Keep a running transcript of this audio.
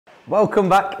Welcome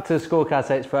back to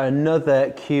Calisthenics for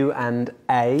another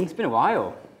Q&A. It's been a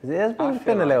while. It has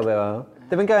been a little bit while.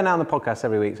 They've been going out on the podcast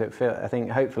every week, so I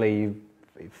think hopefully you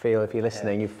feel, if you're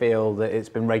listening, you feel that it's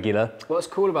been regular. What's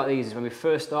cool about these is when we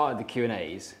first started the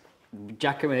Q&As,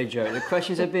 Jack made a joke. The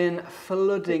questions have been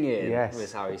flooding in,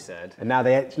 was how he said. And now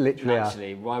they literally are.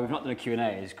 Actually, why we've not done a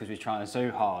Q&A is because we're trying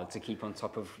so hard to keep on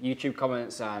top of YouTube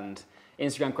comments and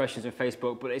Instagram questions and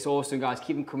Facebook, but it's awesome, guys.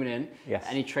 Keep them coming in. Yes.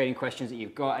 Any training questions that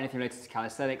you've got, anything related to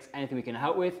calisthenics, anything we can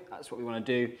help with, that's what we want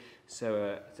to do.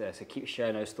 So keep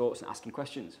sharing those thoughts and asking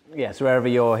questions. Yeah, so wherever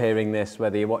you're hearing this,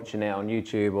 whether you're watching it on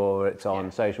YouTube or it's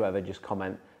on social, whatever, just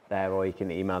comment there or you can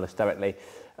email us directly.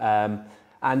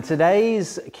 And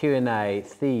today's Q&A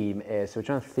theme is, so we're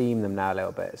trying to theme them now a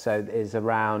little bit, so is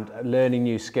around learning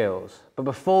new skills. But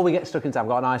before we get stuck into that, I've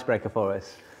got an icebreaker for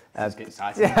us. This is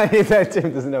exciting. Yeah,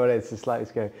 Tim doesn't know what it is, just like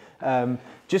let's go.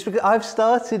 Just because I've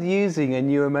started using a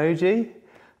new emoji,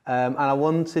 and I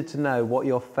wanted to know what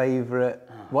your favourite,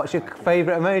 what's your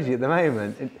favourite emoji at the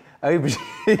moment?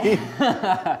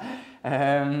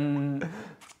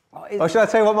 Or should I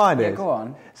tell you what mine is? Yeah, go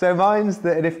on. So mine's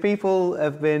that, and if people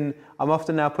have been, I'm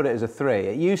often now put it as a 3.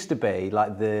 It used to be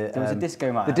like the... There was a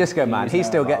Disco Man. The Disco Man, he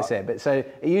still gets it. But so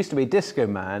it used to be Disco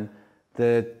Man,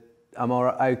 the I'm all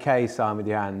okay sign with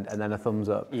your hand, and then a thumbs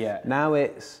up. Yeah. Now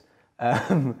it's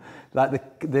like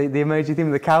the emoji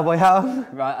theme with the cowboy hat on.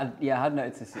 Right, I had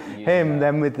noticed it. Him,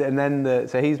 then with, and then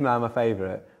so he's now my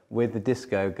favourite, with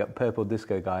the purple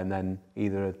disco guy, and then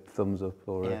either a thumbs up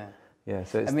or yeah,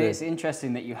 so it's it's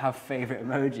interesting that you have favourite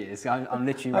emojis. I'm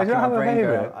literally racking my brain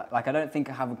going, like, I don't think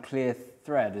I have a clear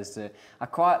thread as to... I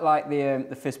quite like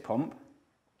the fist pump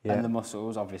and the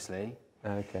muscles, obviously.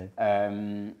 Okay.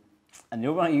 And the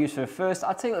other one I used for the first...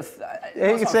 I'll tell you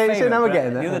you can say now we're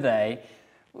getting there. The other day,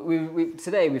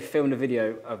 today we filmed a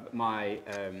video of my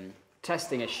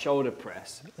testing a shoulder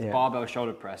press, barbell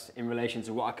shoulder press, in relation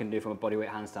to what I can do from a bodyweight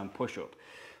handstand push-up.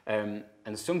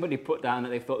 And somebody put down that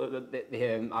they thought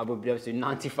that I would be able to do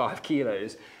 95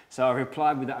 kilos. So I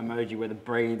replied with that emoji where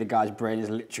the guy's brain is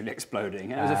literally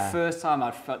exploding. And it was the first time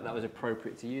I'd felt that was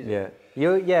appropriate to use it.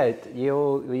 Your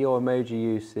emoji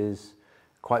use is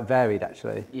quite varied,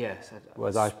 actually. Yes.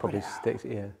 Whereas I probably stick,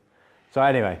 So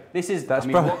anyway,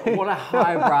 what a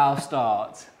highbrow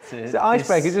start. So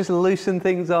icebreaker, just loosen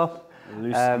things off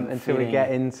until we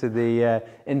get into the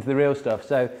real stuff.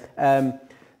 So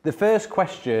the first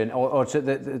question,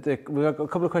 we've got a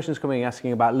couple of questions coming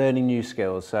asking about learning new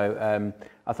skills. So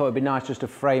I thought it'd be nice just to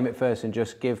frame it first and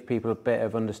just give people a bit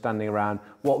of understanding around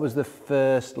what was the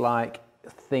first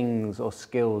things or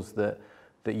skills that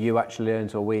you actually learned,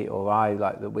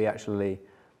 that we actually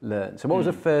learned. So what was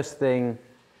the first thing?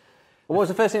 What was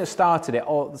the first thing that started it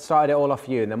all off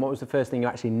you, and then what was the first thing you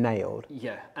actually nailed?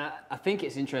 Yeah, I think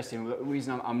it's interesting. The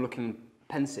reason I'm looking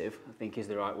pensive, I think is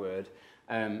the right word,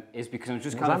 is because I'm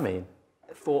just kind of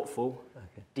thoughtful,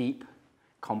 deep,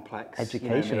 complex.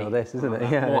 Educational, this, isn't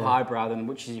it? Yeah. More highbrow than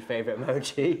which is your favourite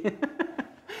emoji.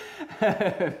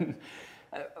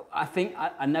 I think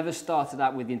I never started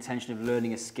out with the intention of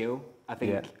learning a skill. I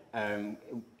think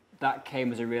that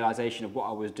came as a realisation of what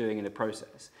I was doing in the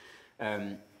process.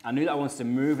 I knew that I wanted to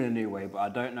move in a new way, but I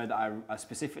don't know that I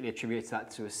specifically attributed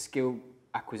that to a skill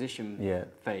acquisition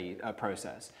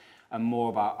process, and more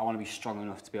about I want to be strong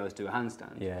enough to be able to do a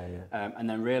handstand. And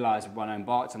then realised when I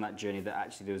embarked on that journey that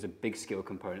actually there was a big skill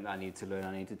component that I needed to learn.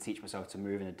 I needed to teach myself to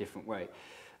move in a different way.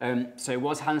 So it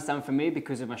was handstand for me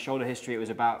because of my shoulder history. It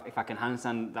was about, if I can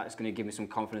handstand, that's going to give me some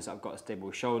confidence that I've got a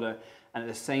stable shoulder. And at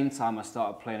the same time, I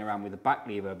started playing around with the back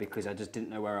lever because I just didn't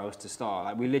know where else to start.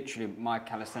 Like, we literally, my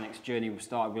calisthenics journey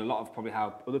started with a lot of probably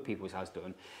how other people's has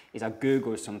done, is I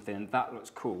Googled something and that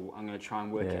looks cool, I'm going to try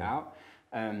and work it out.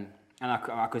 And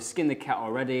I could skin the cat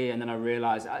already, and then I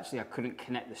realised actually I couldn't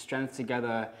connect the strength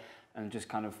together, and just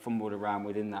kind of fumbled around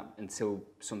within that until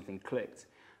something clicked.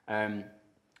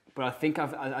 But I think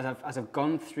as I've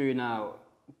gone through now,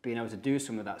 being able to do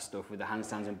some of that stuff with the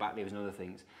handstands and back levers and other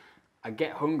things, I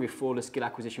get hungry for the skill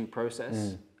acquisition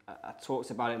process. I talked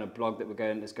about it in a blog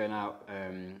that's going out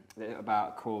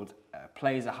called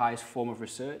Play is the Highest Form of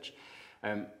Research.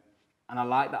 And I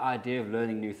like the idea of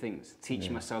learning new things,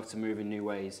 teaching myself to move in new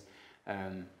ways,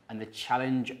 and the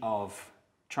challenge of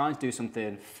trying to do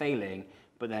something, failing,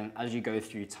 but then as you go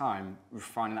through time,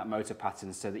 refining that motor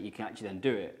pattern so that you can actually then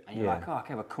do it. And you're like, oh,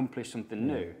 okay, I've accomplished something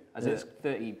new. As a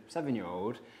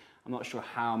 37-year-old, I'm not sure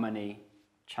how many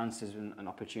chances and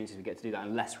opportunities we get to do that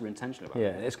unless we're intentional about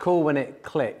it. Yeah, it's cool when it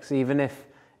clicks, even if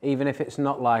it's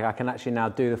not like I can actually now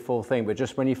do the full thing, but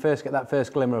just when you first get that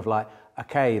first glimmer of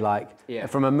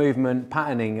from a movement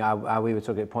patterning, how we were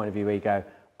talking at point of view where you go,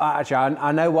 actually,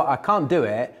 I know what, I can't do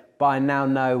it, but I now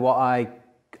know what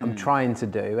I'm trying to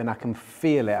do, and I can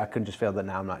feel it. I can just feel that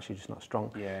now I'm actually just not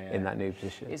strong in that new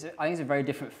position. I think it's a very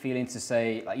different feeling to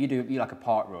say, like you like a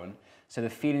park run. So the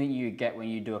feeling that you get when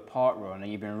you do a park run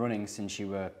and you've been running since you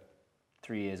were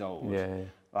 3 years old,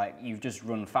 like you've just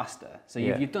run faster. So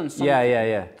you've done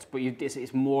something, but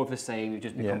it's more of the same. You've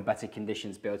just become better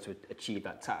conditions to be able to achieve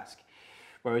that task.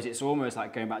 Whereas it's almost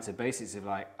like going back to basics of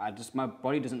like, my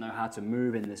body doesn't know how to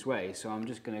move in this way, so I'm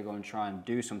just going to go and try and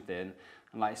do something.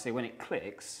 And like I say, when it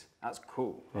clicks, that's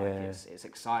cool. Like it's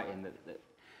exciting that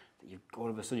you've all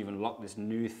of a sudden you've unlocked this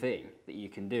new thing that you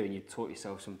can do, and you've taught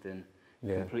yourself something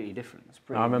completely different.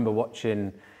 I remember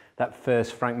watching that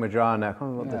first Frank Madrano, I can't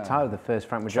remember what the title of the first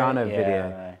Frank Madrano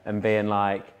video, and being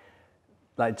like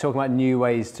talking about new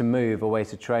ways to move or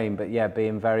ways to train, but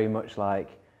being very much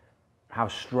like how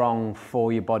strong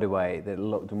for your body weight that it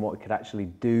looked and what it could actually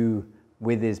do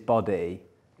with his body.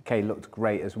 Okay, looked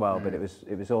great as well, but it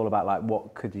was all about like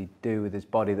what could he do with his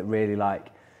body that really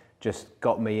like just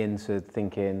got me into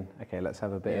thinking, okay, let's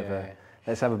have a bit of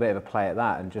a play at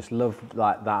that, and just love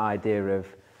like that idea of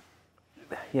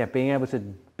being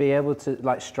able to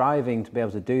like striving to be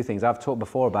able to do things. I've talked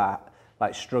before about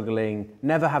like struggling,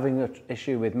 never having an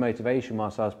issue with motivation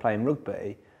whilst I was playing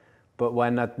rugby, but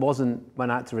when I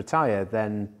had to retire,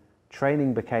 then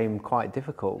training became quite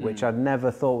difficult, which I'd never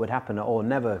thought would happen at all,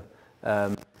 never.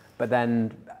 But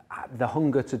then the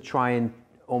hunger to try and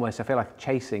almost, I feel like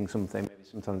chasing something, maybe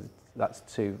sometimes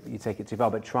you take it too far,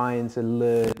 but trying to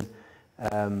learn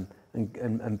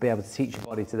and be able to teach your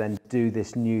body to then do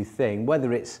this new thing,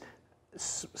 whether it's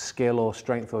skill or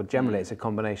strength or generally it's a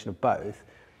combination of both.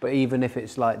 But even if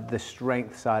it's like the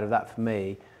strength side of that for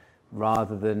me,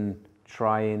 rather than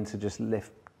trying to just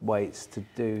lift weights to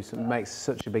do something, makes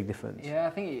such a big difference. Yeah,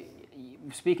 I think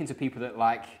speaking to people that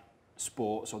like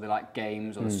sports or they like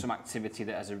games or there's some activity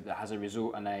that has a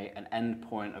result and an end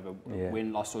point of a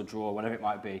win, loss or draw, whatever it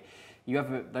might be, you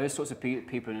have those sorts of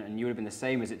people, and you would have been the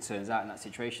same as it turns out in that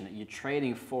situation, that you're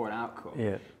training for an outcome.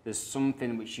 There's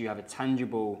something which you have a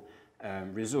tangible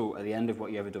result at the end of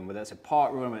what you ever done, whether it's a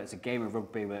park run, whether it's a game of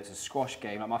rugby, whether it's a squash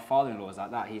game. Like my father-in-law is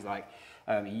like that. He's like,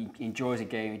 he enjoys a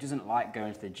game. He doesn't like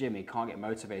going to the gym. He can't get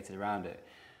motivated around it.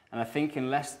 And I think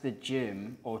unless the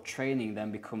gym or training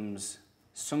then becomes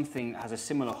something that has a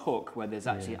similar hook where there's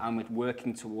actually, I'm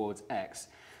working towards X.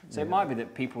 So it might be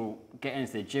that people get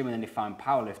into the gym and then they find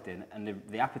powerlifting, and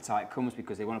the appetite comes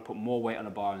because they want to put more weight on a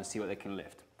bar and see what they can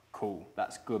lift. Cool,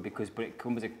 that's good, but it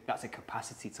comes that's a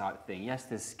capacity type thing. Yes,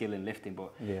 there's skill in lifting,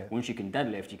 but once you can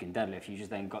deadlift, you can deadlift. You just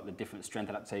then got the different strength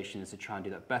adaptations to try and do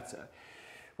that better.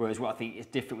 Whereas what I think is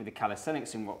different with the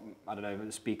calisthenics, and what, I don't know,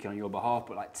 speaking on your behalf,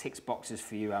 but like ticks boxes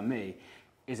for you and me,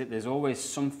 is that there's always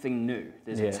something new.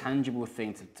 There's a tangible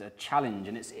thing to challenge,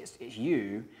 and it's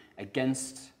you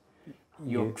against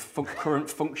your current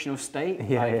functional state.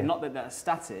 Not that that's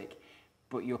static,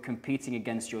 but you're competing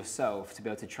against yourself to be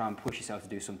able to try and push yourself to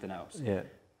do something else.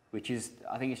 Which is,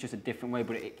 I think it's just a different way,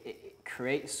 but it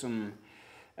creates some,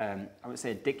 I wouldn't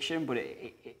say addiction, but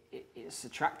it's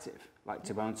attractive. Like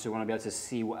to want to be able to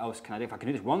see what else can I do. If I can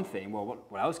do this one thing, well,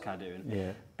 what else can I do?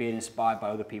 And being inspired by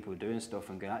other people doing stuff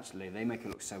and going, actually, they make it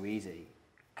look so easy.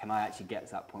 Can I actually get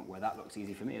to that point where that looks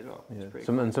easy for me as well?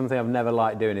 And something I've never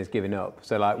liked doing is giving up.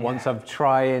 So like once I've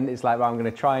tried, it's like, well, I'm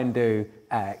going to try and do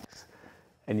X.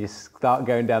 And you start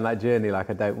going down that journey like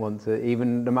I don't want to,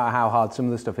 even no matter how hard some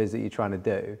of the stuff is that you're trying to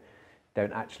do,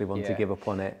 don't actually want to give up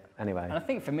on it anyway. And I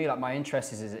think for me, like my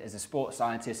interest as a sports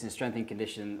scientist in strength and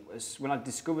conditioning was when I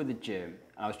discovered the gym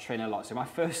and I was training a lot. So when I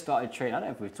first started training, I don't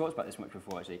know if we've talked about this much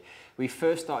before actually. We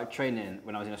first started training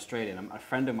when I was in Australia, and a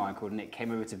friend of mine called Nick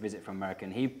came over to visit from America,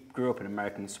 and he grew up in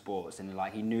American sports, and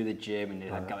like he knew the gym and he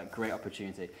had like great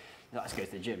opportunity. He's like, let's go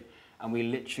to the gym. And we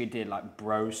literally did like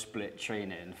bro split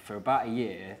training for about a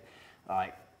year,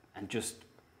 like, and just,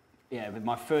 with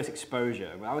my first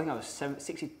exposure, I think I was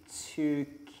 62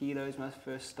 kilos when I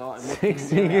first started.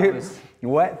 60,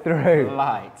 wet through.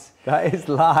 Light. That is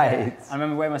light. I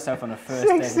remember weighing myself on the first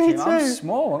day of the gym. I'm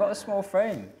small, I got a small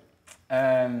frame.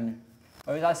 It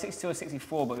was like 62 or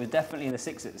 64, but it was definitely in the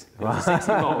sixes. It was a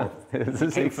 60 involved. It was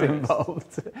a 6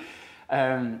 involved.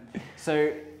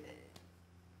 So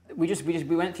we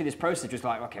went through this process just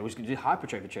like, okay, we're just going to do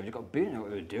hypertrophy training. We've got to know what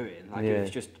we were doing. Like it was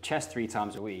just chest 3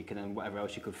 times a week and then whatever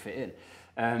else you could fit in.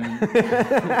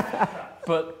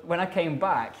 But when I came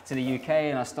back to the UK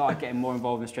and I started getting more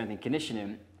involved in strength and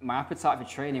conditioning, my appetite for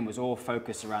training was all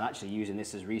focused around actually using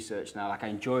this as research now. Like I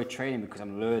enjoy training because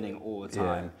I'm learning all the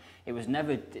time.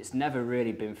 It's never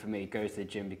really been for me go to the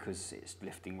gym because it's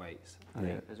lifting weights. I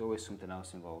think there's always something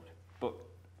else involved. But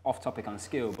off topic on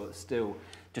skill, but still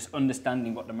just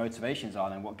understanding what the motivations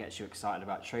are and what gets you excited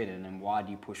about training and why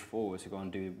do you push forward to go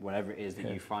and do whatever it is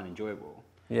that you find enjoyable.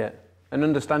 Yeah, and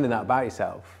understanding that about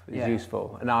yourself is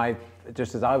useful. And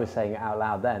just as I was saying it out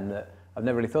loud then, that I've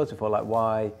never really thought before, like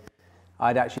why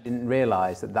I actually didn't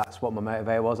realise that that's what my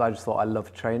motivator was. I just thought I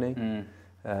loved training.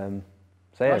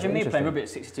 So yeah, imagine me playing rugby at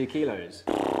 62 kilos.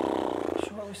 I'm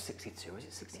sure I was 62, was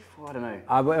it 64? I don't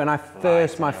know. When I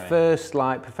first, my first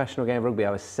like professional game of rugby,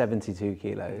 I was 72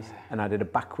 kilos and I did a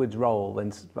backwards roll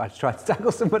and I tried to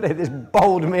tackle somebody that just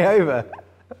bowled me over.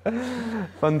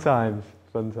 Fun times,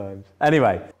 fun times.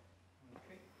 Anyway.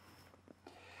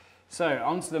 So,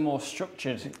 on to the more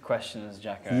structured questions,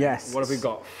 Jacko. Yes. What have we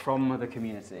got from the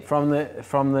community? From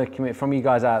you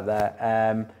guys out there,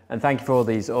 and thank you for all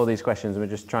these questions. We're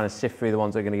just trying to sift through the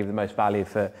ones that are going to give the most value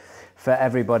for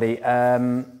everybody.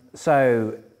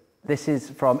 So, this is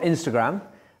from Instagram,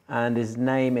 and his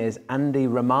name is Andy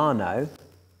Romano,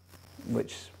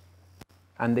 which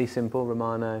Andy simple,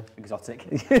 Romano exotic.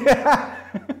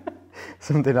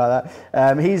 Something like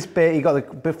that. He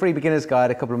got the free beginner's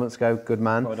guide a couple of months ago. Good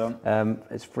man. Well done.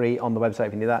 It's free on the website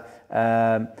if you need that.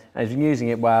 And he's been using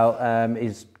it well.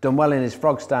 He's done well in his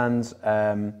frog stands,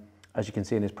 as you can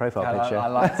see in his profile picture. I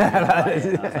like it. I was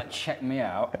like, check me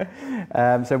out.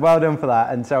 So well done for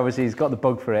that. And so obviously he's got the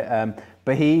bug for it.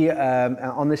 But he,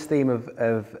 on this theme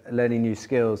of learning new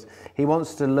skills, he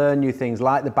wants to learn new things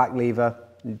like the back lever.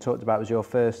 You talked about was your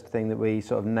first thing that we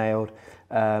sort of nailed.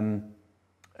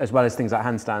 As well as things like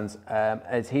handstands.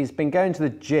 As he's been going to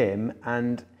the gym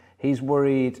and he's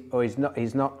worried, or he's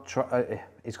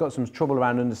got some trouble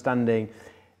around understanding,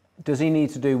 does he need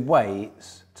to do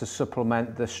weights to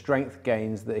supplement the strength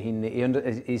gains that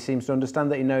he seems to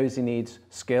understand that he knows he needs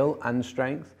skill and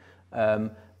strength,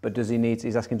 but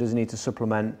he's asking, does he need to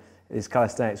supplement his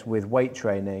calisthenics with weight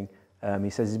training?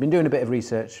 He says he's been doing a bit of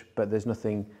research, but there's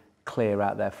nothing clear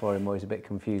out there for him, or he's a bit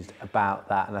confused about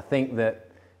that. And I think that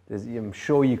I'm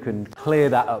sure you can clear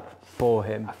that up for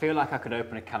him. I feel like I could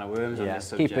open a can of worms on this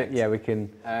subject. Keep it, yeah, we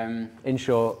can. In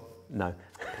short, no.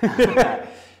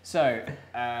 So,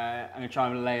 I'm going to try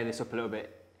and layer this up a little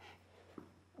bit.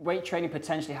 Weight training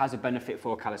potentially has a benefit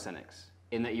for calisthenics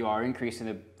in that you are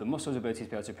increasing the muscle's ability to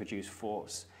be able to produce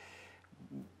force.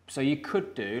 So you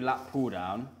could do lat pull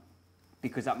down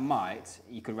because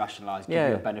you could rationalise, give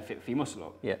you a benefit for your muscle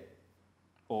up. Yeah.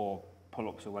 Or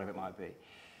pull-ups or whatever it might be.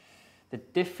 The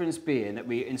difference being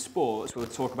that in sports, we'll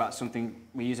talk about something,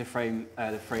 we use the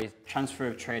phrase transfer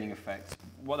of training effect.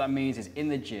 What that means is in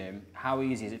the gym, how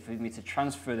easy is it for me to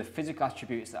transfer the physical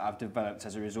attributes that I've developed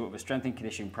as a result of a strength and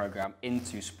conditioning program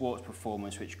into sports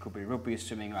performance, which could be rugby,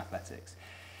 swimming, or athletics.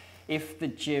 If the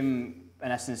gym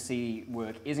and S&C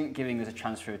work isn't giving us a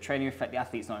transfer of training effect, the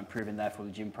athlete's not improving, therefore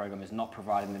the gym program is not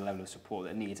providing the level of support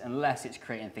that it needs, unless it's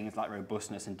creating things like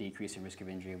robustness and decreasing risk of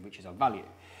injury, which is of value.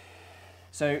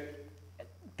 So,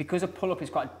 because a pull-up is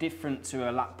quite different to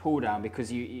a lat pull-down, because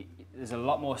there's a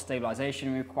lot more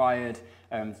stabilisation required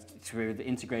through the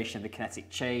integration of the kinetic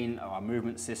chain or our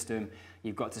movement system.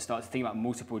 You've got to start to think about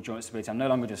multiple joint stability. I'm no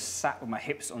longer just sat with my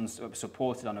hips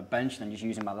supported on a bench and just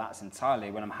using my lats entirely.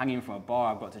 When I'm hanging from a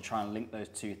bar, I've got to try and link those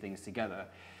two things together.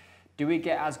 Do we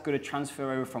get as good a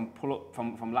transfer over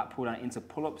from lat pull-down into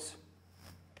pull-ups?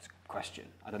 Question.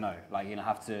 I don't know. Like, you're gonna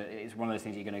have to. It's one of those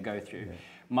things you're gonna go through. Yeah.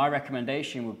 My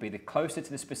recommendation would be the closer to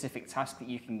the specific task that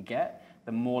you can get,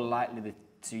 the more likely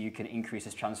you can increase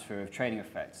this transfer of training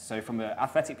effect. So, from an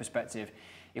athletic perspective,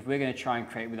 if we're going to try and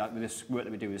create with this work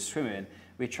that we do with swimming,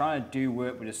 we're trying to do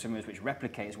work with the swimmers which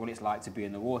replicates what it's like to be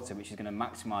in the water, which is going to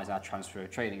maximise our transfer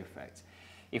of training effect.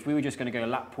 If we were just going to go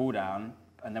lat pull down,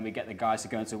 and then we get the guys to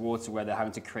go into water where they're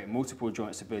having to create multiple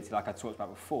joint stability, like I talked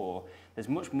about before, there's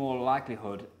much more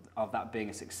likelihood of that being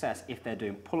a success if they're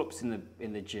doing pull-ups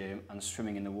in the gym and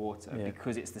swimming in the water,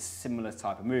 because it's the similar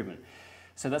type of movement.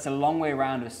 So that's a long way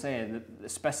around of saying that the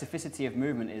specificity of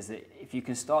movement is that if you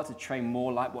can start to train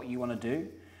more like what you want to do,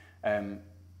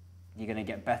 you're going to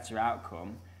get better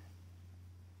outcome.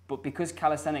 But because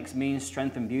calisthenics means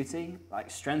strength and beauty,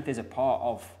 like strength is a part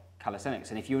of calisthenics,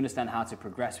 and if you understand how to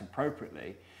progress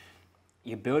appropriately,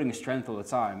 you're building strength all the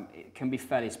time. It can be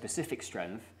fairly specific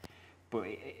strength, but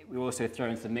we also throw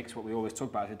into the mix what we always talk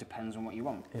about. It depends on what you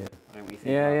want. Yeah. I don't know what you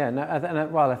think. No,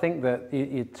 well, I think that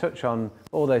you touch on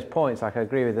all those points. Like I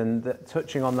agree with, and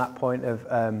touching on that point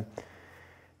of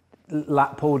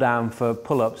lat pull down for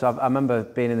pull-ups. I remember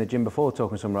being in the gym before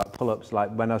talking to someone about pull-ups.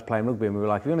 Like when I was playing rugby, and we were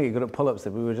like, if you want to get good at pull-ups,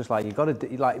 we were just like, you got to do,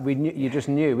 like we knew, you just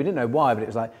knew. We didn't know why, but it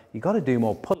was like you got to do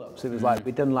more pull-ups. It was like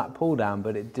we'd done lat pull down,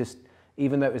 but it just,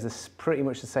 even though it was pretty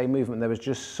much the same movement, there was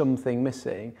just something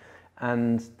missing.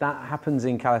 And that happens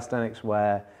in calisthenics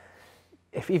where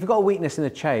if you've got a weakness in the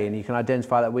chain, you can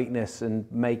identify that weakness and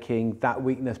making that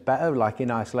weakness better, like in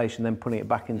isolation, then putting it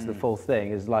back into the full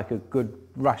thing is like a good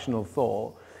rational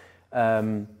thought.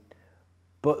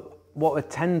 But what we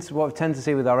tend to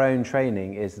see with our own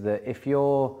training is that if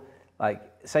you're like,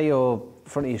 say your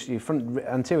front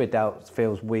anterior delt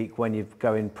feels weak when you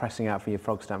go in pressing out for your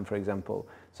frog stand, for example.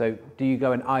 So do you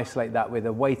go and isolate that with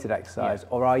a weighted exercise,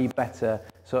 or are you better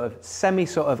sort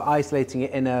of isolating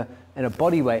it in a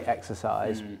body weight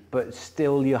exercise, but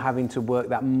still you're having to work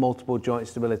that multiple joint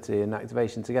stability and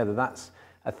activation together? That's,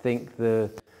 I think,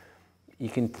 you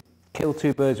can kill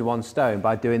two birds with one stone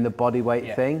by doing the body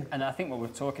weight thing. And I think what we're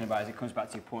talking about, is it comes back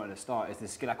to your point at the start, is the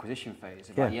skill acquisition phase.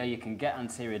 About, you can get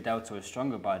anterior deltoid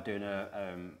stronger by doing a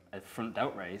front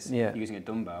delt raise using a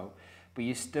dumbbell, but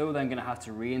you're still then going to have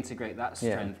to reintegrate that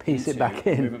strength into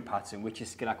a movement pattern, which is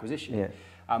skill acquisition.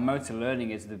 Our motor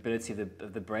learning is the ability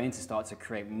of the brain to start to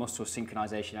create muscle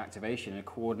synchronization activation in a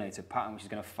coordinated pattern, which is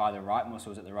going to fire the right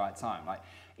muscles at the right time. Like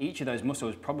each of those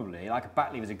muscles probably, like a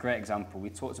back lever is a great example. We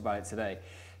talked about it today.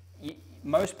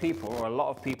 Most people, or a lot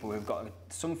of people who've got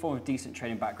some form of decent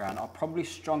training background, are probably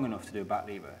strong enough to do a back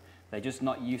lever. They're just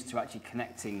not used to actually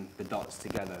connecting the dots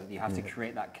together. You have to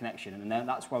create that connection, and then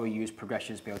that's why we use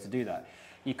progressions to be able to do that.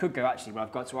 You could go, actually, well,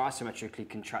 I've got to isometrically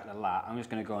contract the lat. I'm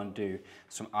just going to go and do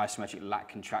some isometric lat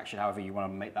contraction, however you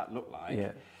want to make that look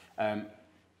like.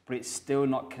 But it's still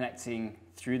not connecting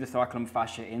through the thoracolumbar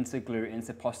fascia, into the glute, into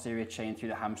the posterior chain, through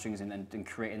the hamstrings, and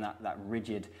creating that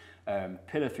rigid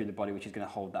pillar through the body, which is going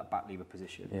to hold that back lever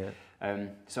position.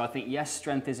 So I think, yes,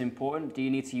 strength is important. Do you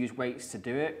need to use weights to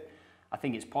do it? I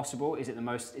think it's possible. Is it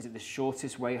the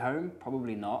shortest way home?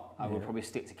 Probably not. I would probably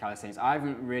stick to calisthenics. I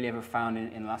haven't really ever found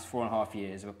in the last 4.5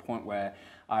 years of a point where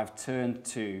I've turned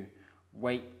to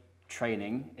weight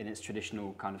training in its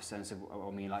traditional kind of sense of,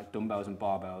 I mean, like dumbbells and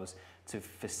barbells, to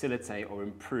facilitate or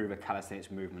improve a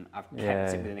calisthenics movement. I've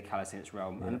kept it within the calisthenics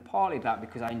realm. And partly that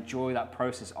because I enjoy that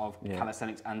process of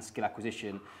calisthenics and skill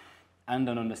acquisition, and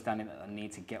an understanding that I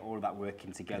need to get all of that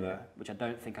working together, which I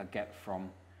don't think I get from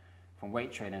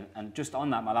weight training. And just on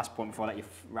that, my last point before I let you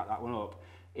wrap that one up,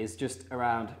 is just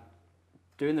around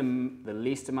doing the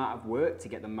least amount of work to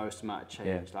get the most amount of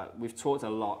change. Like we've talked a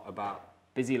lot about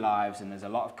busy lives, and there's a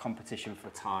lot of competition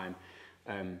for time.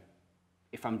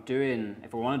 If I want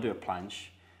to do a planche,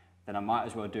 then I might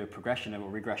as well do a progression or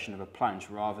regression of a planche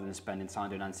rather than spending time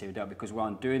doing anterior delt, because while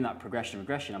I'm doing that progression and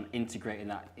regression, I'm integrating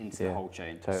that into the whole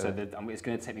chain. So that it's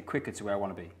going to take me quicker to where I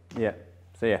want to be.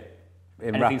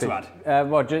 Anything to add?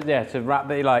 Well, to wrap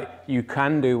it, like you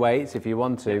can do weights if you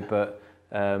want to, but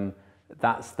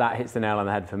that hits the nail on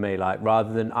the head for me. Like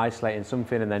rather than isolating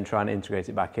something and then trying to integrate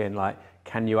it back in, like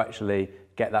can you actually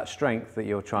get that strength that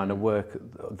you're trying to work,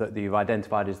 that you've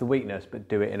identified as the weakness, but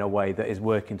do it in a way that is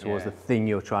working towards the thing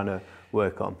you're trying to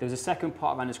work on. There was a second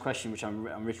part of Anna's question, which I'm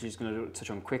literally just going to touch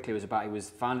on quickly. Was about he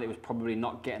found that he was probably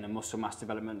not getting the muscle mass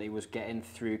development that he was getting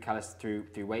through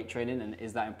weight training, and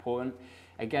is that important?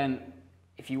 Again,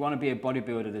 if you want to be a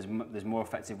bodybuilder, there's more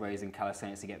effective ways than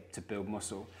calisthenics to build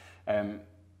muscle.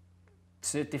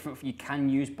 So you can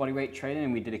use bodyweight training,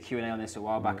 and we did a Q&A on this a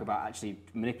while back about actually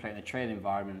manipulating the training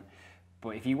environment.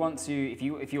 But if you want to,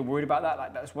 if you're worried about that,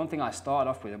 like that's one thing I started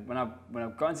off with. When I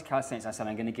got into calisthenics, I said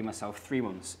I'm going to give myself 3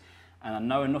 months, and I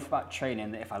know enough about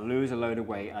training that if I lose a load of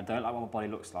weight and I don't like what my body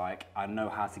looks like, I know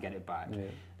how to get it back.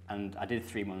 And I did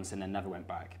 3 months and then never went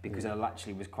back, because I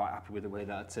actually was quite happy with the way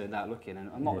that I turned out looking.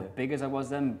 And I'm not as big as I was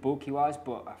then, bulky wise,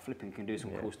 but I flipping can do some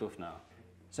cool stuff now.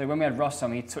 So when we had Ross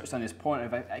on, he touched on this point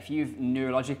of if you've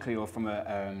neurologically or from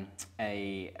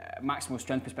a maximal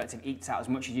strength perspective eked out as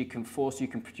much as you can force you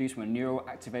can produce from a neural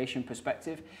activation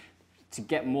perspective, to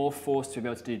get more force to be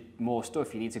able to do more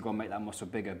stuff, you need to go and make that muscle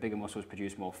bigger. Bigger muscles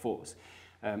produce more force.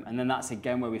 And then that's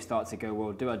again where we start to go,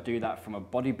 well, do I do that from a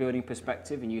bodybuilding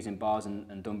perspective and using bars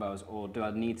and dumbbells, or do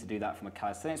I need to do that from a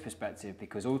calisthenics perspective?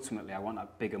 Because ultimately I want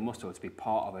that bigger muscle to be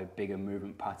part of a bigger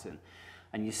movement pattern.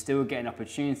 And you still get an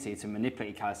opportunity to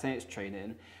manipulate your calisthenics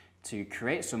training to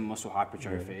create some muscle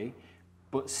hypertrophy,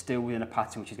 but still within a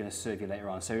pattern which is going to serve you later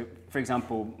on. So, for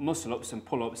example, muscle ups and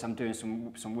pull ups, I'm doing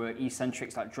some work,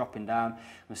 eccentrics, like dropping down.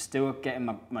 I'm still getting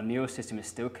my neural system is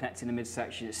still connecting the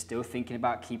midsection. It's still thinking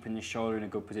about keeping the shoulder in a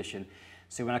good position.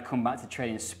 So when I come back to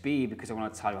training speed because I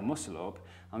want to tie my muscle up,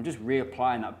 I'm just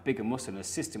reapplying that bigger muscle in a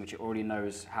system which it already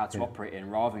knows how to operate in,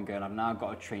 rather than going, I've now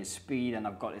got to train speed and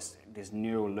I've got this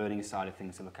neural learning side of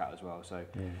things to look at as well. So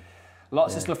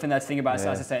lots of stuff in there to think about.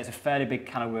 So as I say, it's a fairly big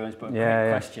can of worms, but a great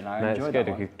question. I enjoyed that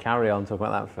one. We could carry on talking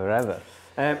about that forever.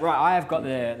 Right, I have got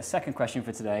the second question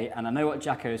for today, and I know what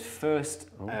Jacko's first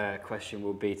question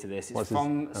will be to this. It's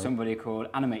from somebody called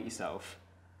Animate Yourself.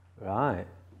 Right.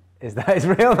 Is that his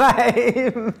real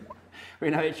name? We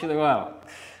know each other well.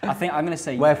 I think I'm going to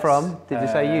say Where yes. from? Did you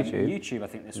say YouTube? YouTube, I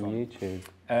think this one.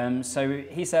 YouTube. So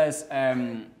he says,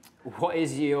 what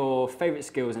is your favourite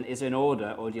skills, and is there an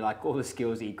order, or do you like all the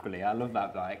skills equally? I love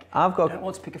that. Like, I don't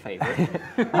want to pick a favourite.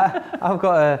 I've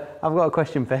got a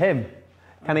question for him.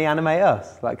 Can he animate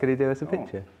us? Like, could he do us a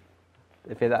picture?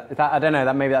 If that, I don't know.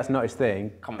 That maybe that's not his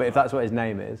thing. But if that's what his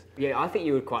name is. Yeah, I think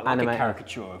you would quite like a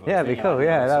caricature of us. Yeah, it'd be cool.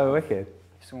 Yeah, that would be wicked.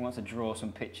 If someone wants to draw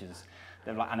some pictures,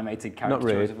 they're like animated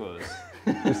caricatures of us.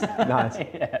 Just nice.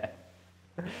 Yeah.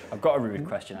 I've got a rude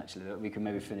question actually that we can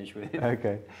maybe finish with.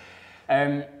 Okay.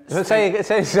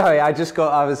 Sorry, I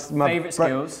was favourite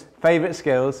skills. Favourite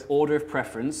skills. Order of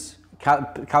preference.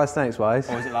 Calisthenics wise.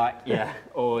 Or is it like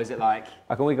Or is it like?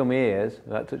 I can wiggle my ears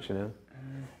without touching them.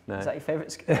 No. Is that your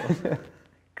favourite skill?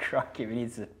 Cracky, we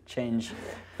need to change.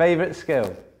 Favourite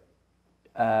skill.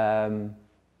 I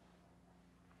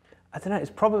don't know.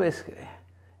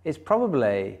 It's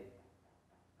probably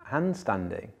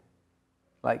handstanding.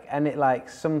 Like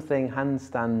something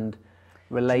handstand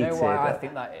related. Do you know why I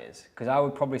think that is? Because I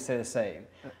would probably say the same.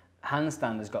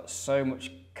 Handstand has got so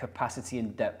much capacity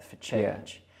and depth for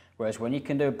change. Whereas when you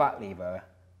can do a back lever,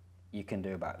 you can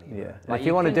do a back lever. Yeah. Like if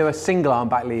you want to do a single arm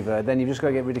back lever, then you've just got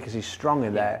to get ridiculously strong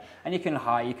in there. And you can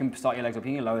start your legs up,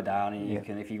 you can lower down, and you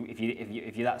can if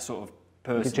you're that sort of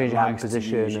person, you can change your hand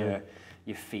position. Use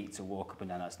your feet to walk up and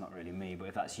down. That's not really me, but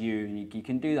if that's you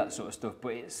can do that sort of stuff.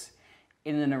 But it's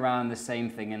in and around the same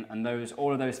thing, and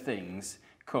all of those things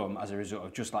come as a result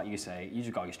of, just like you say, you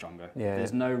just got to get stronger. Yeah,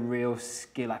 there's no real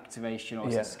skill activation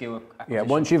or skill acquisition.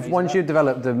 Yeah, once you've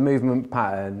developed the movement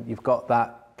pattern, you've got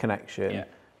that connection. Yeah.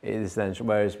 It is then,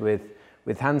 whereas with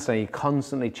handstand, you're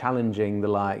constantly challenging the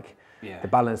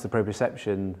balance, the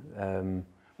proprioception.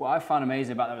 What I find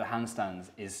amazing about the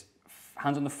handstands is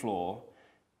hands on the floor,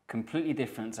 completely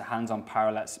different to hands on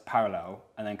parallel,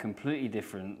 and then completely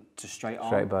different to straight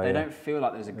arm. They don't feel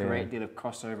like there's a great deal of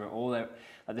crossover at all.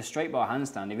 Like the straight bar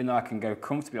handstand, even though I can go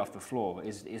comfortably off the floor,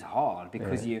 is hard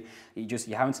because you're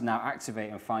having to now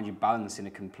activate and find your balance in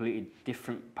a completely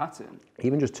different pattern.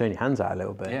 Even just turn your hands out a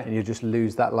little bit, and you just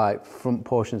lose that like front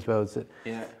portion as well.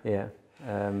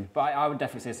 But I would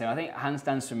definitely say the same. I think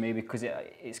handstands for me, because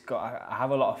I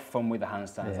have a lot of fun with the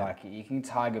handstands. Like you can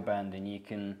tiger bend and you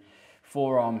can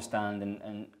forearm stand,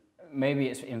 and maybe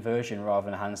it's inversion rather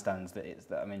than handstands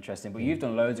that I'm interested in. But you've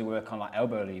done loads of work on like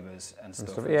elbow levers and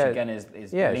stuff, which again is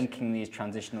linking these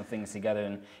transitional things together.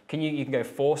 And you can go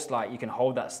forced, like you can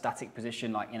hold that static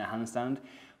position like in a handstand.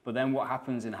 But then what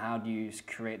happens, and how do you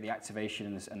create the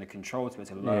activation and the control to be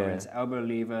able to lower into elbow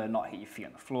lever, not hit your feet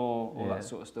on the floor, all that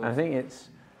sort of stuff? I think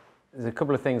there's a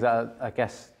couple of things that I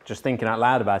guess, just thinking out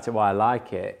loud about it, why I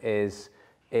like it is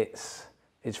it's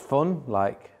fun,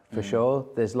 like for sure.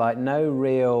 There's like no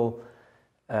real,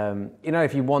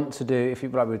 if you want to do,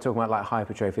 like we were talking about like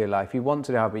hypertrophy, like if you want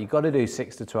to do hypertrophy, you've got to do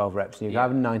 6 to 12 reps, and you've got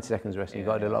to have 90 seconds rest, and you've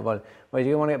got to do a lot of volume. Whereas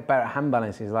you want to get better at hand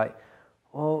balancing, it's like,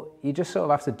 well, you just sort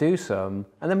of have to do some,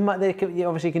 and then you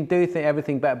obviously can do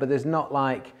everything better, but there's not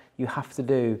like you have to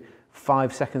do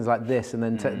 5 seconds like this, and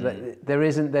then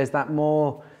there's that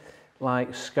more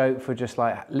like scope for just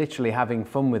like literally having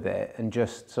fun with it, and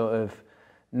just sort of,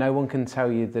 no one can tell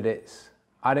you that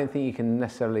I don't think you can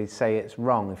necessarily say it's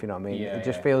wrong, if you know what I mean. It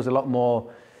just feels a lot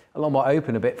more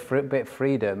open, a bit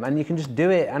freedom, and you can just do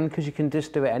it, and because you can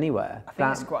just do it anywhere. I think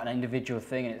it's quite an individual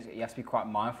thing, and you have to be quite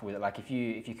mindful with it. Like if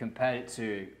you compare it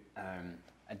to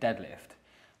a deadlift,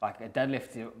 like a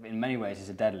deadlift in many ways is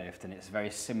a deadlift, and it's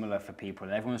very similar for people,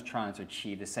 and everyone's trying to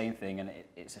achieve the same thing, and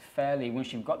it's a fairly,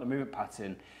 once you've got the movement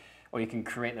pattern, or you can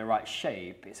create the right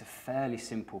shape, it's a fairly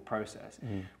simple process.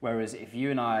 Whereas if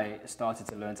you and I started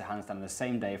to learn to handstand on the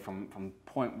same day from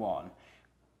point one,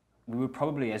 we would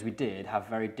probably, as we did, have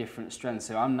very different strengths.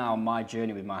 So I'm now on my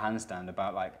journey with my handstand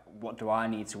about like, what do I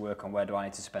need to work on, where do I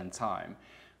need to spend time?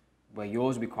 Where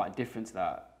yours would be quite different to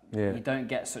that. You don't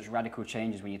get such radical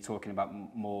changes when you're talking about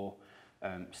more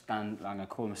I'm going to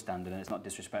call them standard, and it's not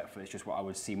disrespectful, it's just what I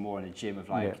would see more in a gym of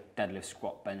like deadlift,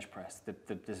 squat, bench press.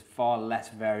 There's far less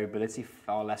variability,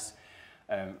 far less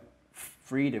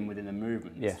freedom within the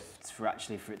movement for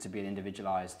it to be an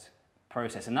individualized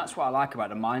process. And that's what I like about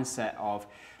the mindset of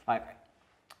like,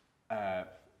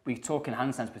 we talk in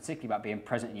handstands particularly about being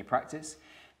present in your practice.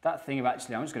 That thing of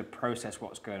actually, I'm just going to process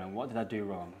what's going on. What did I do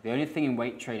wrong? The only thing in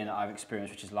weight training that I've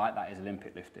experienced which is like that is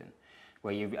Olympic lifting,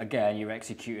 where you're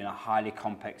executing a highly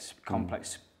complex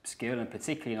skill, and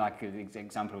particularly like an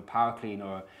example of power clean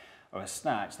or a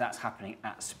snatch, that's happening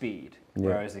at speed.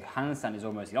 Whereas the handstand is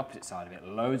almost the opposite side of it.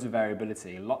 Loads of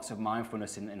variability, lots of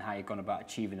mindfulness in how you've gone about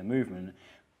achieving the movement,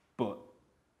 but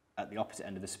at the opposite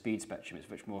end of the speed spectrum. It's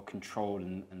much more controlled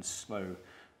and slow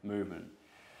movement.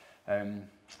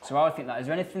 So I would think that, is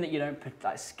there anything that you don't,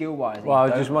 like skill-wise? Well, I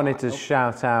just wanted to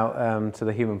shout out to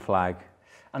the human flag.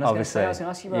 And I was going to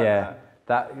ask you about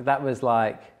that.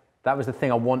 That was the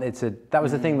thing I wanted to, that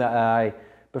was the thing that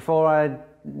before I'd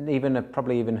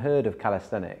probably even heard of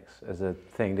calisthenics as a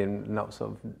thing, not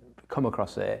sort of come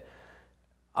across it,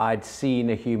 I'd seen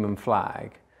a human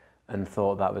flag and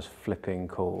thought that was flipping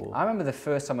cool. I remember the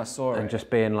first time I saw it. And just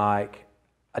being like,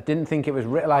 I didn't think it was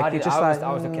like,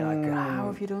 I was looking like, how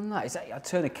have you done that? Is that I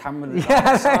turn the camera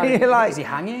you're like, is he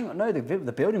hanging? No,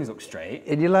 the buildings look straight.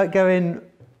 And you're like going,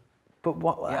 but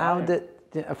what? How did?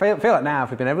 I feel like now,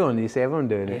 if we've been everyone, you see everyone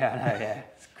doing it. Yeah, I know, yeah.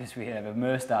 It's because we have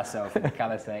immersed ourselves in the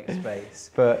calisthenics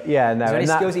space. But yeah, no. Is there any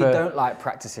skills that you don't like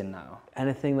practicing now?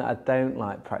 Anything that I don't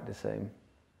like practicing?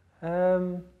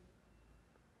 No.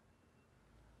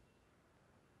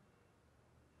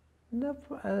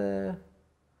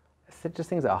 Just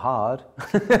things that are hard.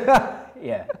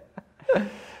 Yeah.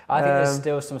 I think there's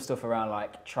still some stuff around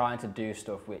like trying to do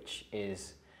stuff which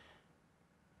is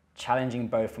challenging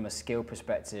both from a skill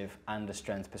perspective and a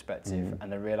strength perspective,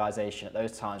 and the realization at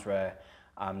those times where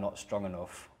I'm not strong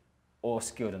enough or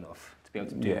skilled enough to be able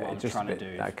to do what I'm trying to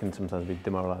do. That can sometimes be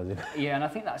demoralizing. Yeah, and I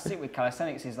think that's it with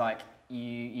calisthenics, is like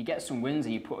you get some wins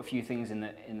and you put a few things in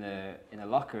the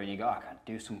locker and you go, I can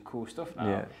do some cool stuff now.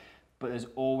 Yeah. But there's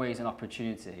always an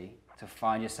opportunity to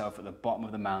find yourself at the bottom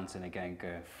of the mountain again,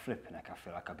 going, flipping heck, I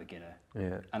feel like a beginner.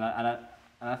 Yeah. And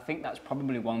I think that's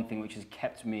probably one thing which has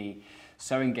kept me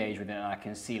so engaged with it, and I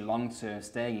can see long-term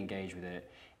staying engaged with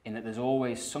it, in that there's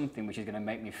always something which is going to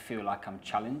make me feel like I'm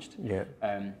challenged. Yeah.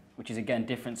 Which is again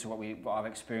different to what I've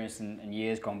experienced in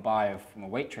years gone by from a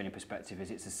weight training perspective. Is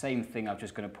it's the same thing. I'm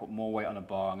just going to put more weight on a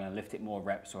bar. I'm going to lift it more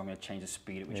reps, or I'm going to change the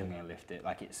speed at which I'm going to lift it.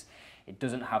 Like it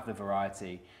doesn't have the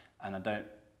variety, and I don't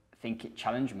think it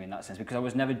challenged me in that sense, because I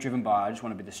was never driven by, I just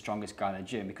want to be the strongest guy in the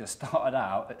gym, because I started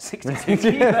out at 62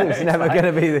 kilos. It's never going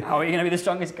to be how are you going to be the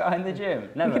strongest guy in the gym?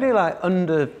 Never. You could do like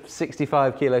under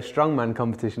 65 kilo strongman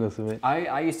competition or something.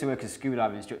 I used to work as a scuba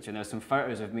diving instructor, and there were some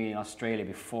photos of me in Australia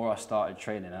before I started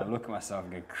training, and I look at myself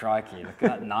and go, crikey, look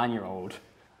at that 9-year-old.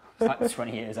 It's like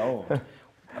 20 years old.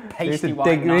 A pasty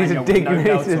white 9-year-old with no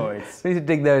deltoids. We need to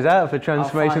dig those out for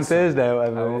Transformation Thursday or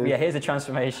whatever. Oh, yeah, here's a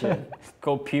transformation. It's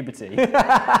called puberty.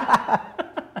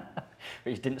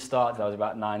 Which didn't start until I was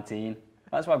about 19.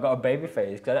 That's why I've got a baby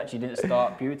face, because I actually didn't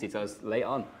start puberty until I was late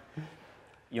on.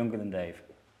 Younger than Dave.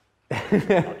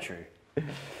 Not true.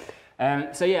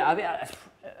 So yeah,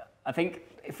 I think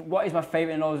what is my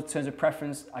favourite in all terms of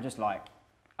preference,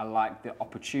 I like the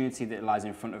opportunity that lies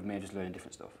in front of me of just learning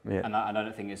different stuff. Yeah. And I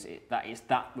don't think it's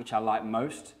that which I like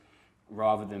most,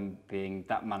 rather than being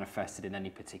that manifested in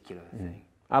any particular thing.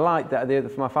 I like that.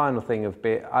 For my final thing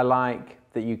I like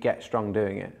that you get strong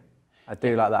doing it. I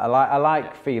do like that. I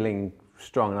like feeling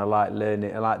strong, and I like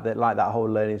learning. I like that whole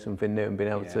learning something new and being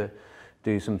able to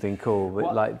do something cool.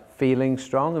 But like feeling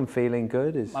strong and feeling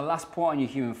good is. My last point on your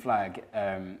human flag.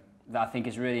 That I think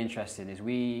is really interesting is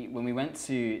when we went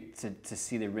to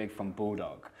see the rig from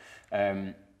Bulldog,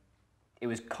 it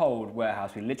was cold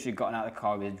warehouse. We literally got out of the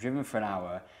car, we had driven for an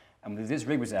hour, and this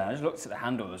rig was there. I just looked at the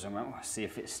handles and went, oh, see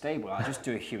if it's stable. I'll just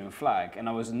do a human flag. And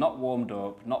I was not warmed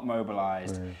up, not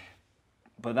mobilized.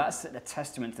 But that's a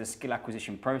testament to the skill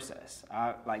acquisition process.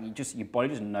 Your body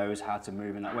just knows how to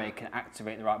move in that way. It can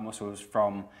activate the right muscles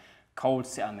from cold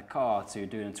sit on the car to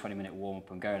doing a 20-minute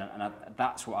warm-up and going, and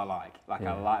that's what I like.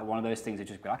 I like one of those things that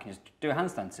just I can just do a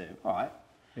handstand too. All right.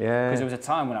 Yeah. Because there was a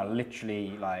time when I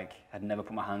literally had never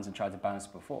put my hands and tried to balance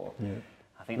before. Yeah.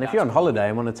 I think. And if you're on holiday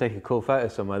and want to take a cool photo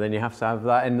somewhere, then you have to have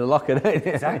that in the locker, don't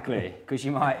you? Exactly. Because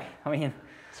you might.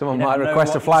 Someone might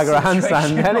request a flag or a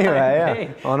handstand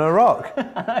anyway, on a rock,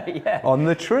 on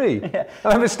the tree. Yeah. I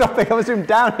remember stopping. I was doing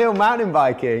downhill mountain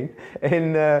biking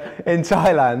in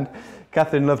Thailand.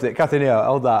 Catherine loved it. Catherine,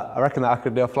 hold that. I reckon that I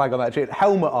could do a flag on that tree.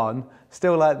 Helmet on,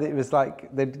 still it was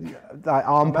like the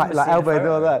arm pack, elbow and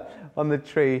all that on the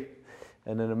tree,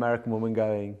 and an American woman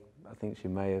going. I think she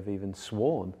may have even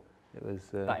sworn. It was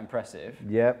that impressive.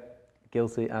 Yep,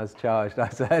 guilty as charged. I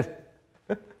said.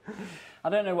 I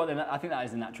don't know I think that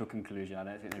is the natural conclusion. I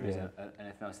don't think there is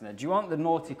anything else in there. Do you want the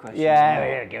naughty question?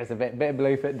 Yeah, give us a bit of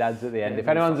Bluefoot Dads at the end.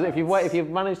 If you've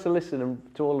managed to listen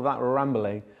to all of that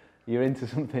rambling, you're into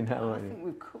something now, aren't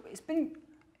you? I think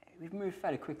we've moved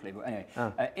fairly quickly, but anyway.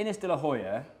 Ines de la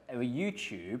Hoya, a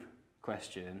YouTube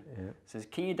question, says,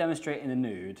 can you demonstrate in the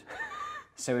nude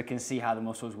so we can see how the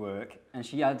muscles work? And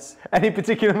she adds... Any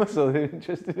particular muscle you're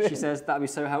interested in? She says, that'd be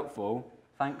so helpful.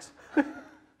 Thanks.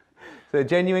 So a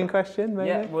genuine question, maybe?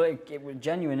 Yeah, well, it was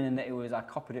genuine in that I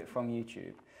copied it from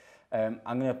YouTube. I'm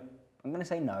gonna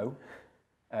say no,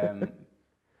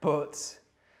 but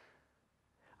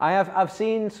I've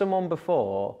seen someone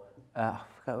before. I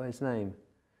forgot what his name.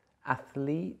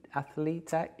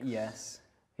 Athletex. Yes.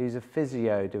 Who's a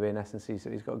physio doing S&C, so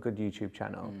he's got a good YouTube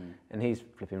channel, and he's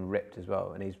flipping ripped as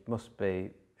well, and he's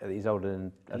older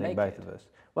than I think both of us.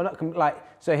 Well, not like,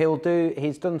 so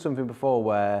he's done something before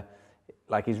where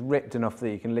like he's ripped enough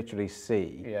that you can literally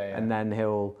see, and then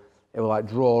he'll like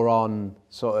draw on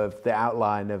sort of the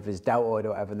outline of his deltoid or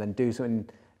whatever, and then do something,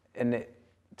 and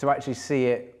to actually see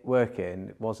it working,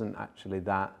 it wasn't actually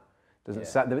that. Doesn't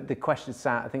sound, the question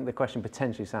sound, I think the question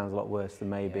potentially sounds a lot worse than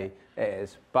maybe it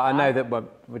is. But I know that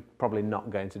we're probably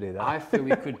not going to do that. I feel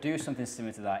we could do something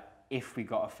similar to that if we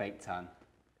got a fake tan.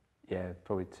 Yeah,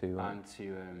 probably too. I'm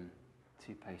too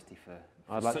pasty for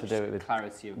I'd like such to do it with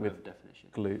clarity of definition.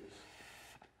 Glutes.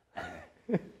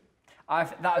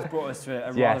 That has brought us to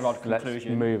a rather odd conclusion.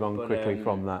 Let's move on quickly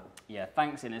from that. Yeah,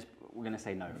 thanks, Innes. We're going to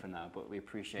say no for now, but we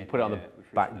appreciate it. Put it on the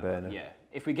back burner. Yeah,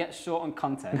 if we get short on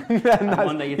content, and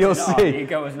one day you turn it on, you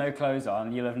go with no clothes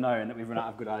on, you'll have known that we've run out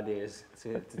of good ideas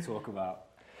to talk about.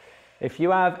 If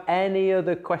you have any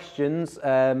other questions,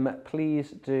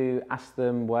 please do ask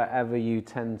them wherever you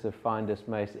tend to find us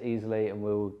most easily, and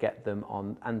we'll get them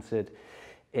answered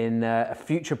in a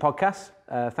future podcast.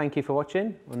 Thank you for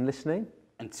watching and listening.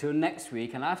 Until next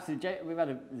week, and after we've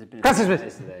had there's been a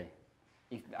Christmas today.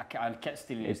 I kept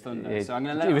stealing his thunder, so I'm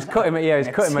going to let he was cutting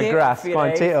my grass. Come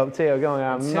on, tee it up, go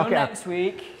on. Until next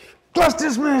week. Class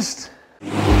dismissed!